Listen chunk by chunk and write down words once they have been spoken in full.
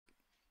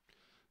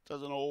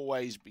Doesn't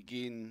always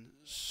begin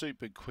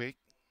super quick.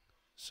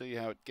 See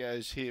how it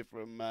goes here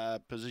from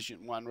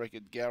position 1,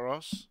 Record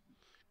Garros.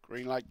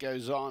 Green light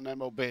goes on,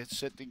 Amelbeth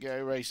set to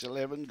go, race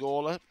 11,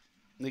 Gawler.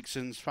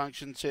 Nixon's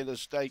function centre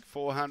stake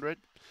 400.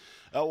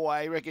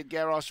 Away, Record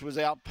Garros was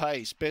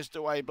outpaced. Best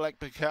away, Black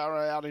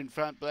Baccarat out in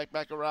front. Black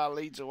Baccarat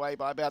leads away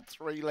by about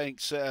 3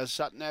 lengths.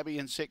 Sutton Abbey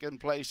in second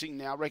placing.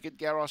 Now Record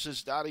Garros is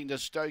starting to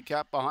stoke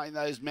up behind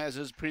those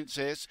Mazza's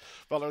Princess.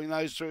 Following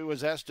those through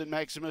was Aston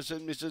Maximus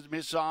and Mrs.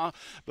 Missile.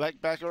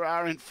 Black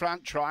Baccarat in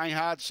front, trying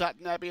hard.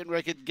 Sutton Abbey and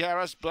Record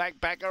Garros. Black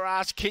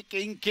Baccarat's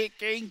kicking.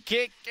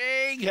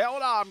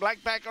 Held on.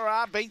 Black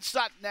Baccarat beats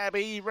Sutton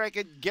Abbey.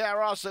 Record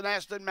Garros and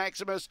Aston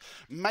Maximus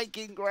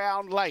making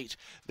ground late.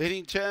 Then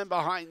in turn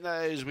behind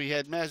those, we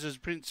had Mazza's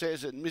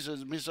Princess and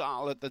Mrs.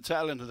 Missile at the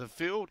tail end of the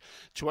field.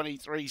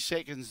 23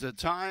 seconds the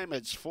time.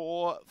 It's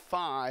 4,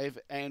 5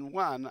 and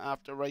 1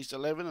 after race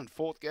 11, and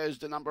fourth goes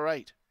to number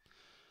 8.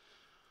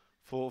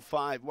 4,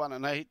 5, 1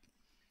 and 8.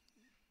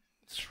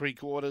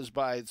 3/4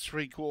 by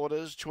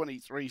 3/4.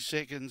 23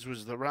 seconds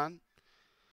was the run.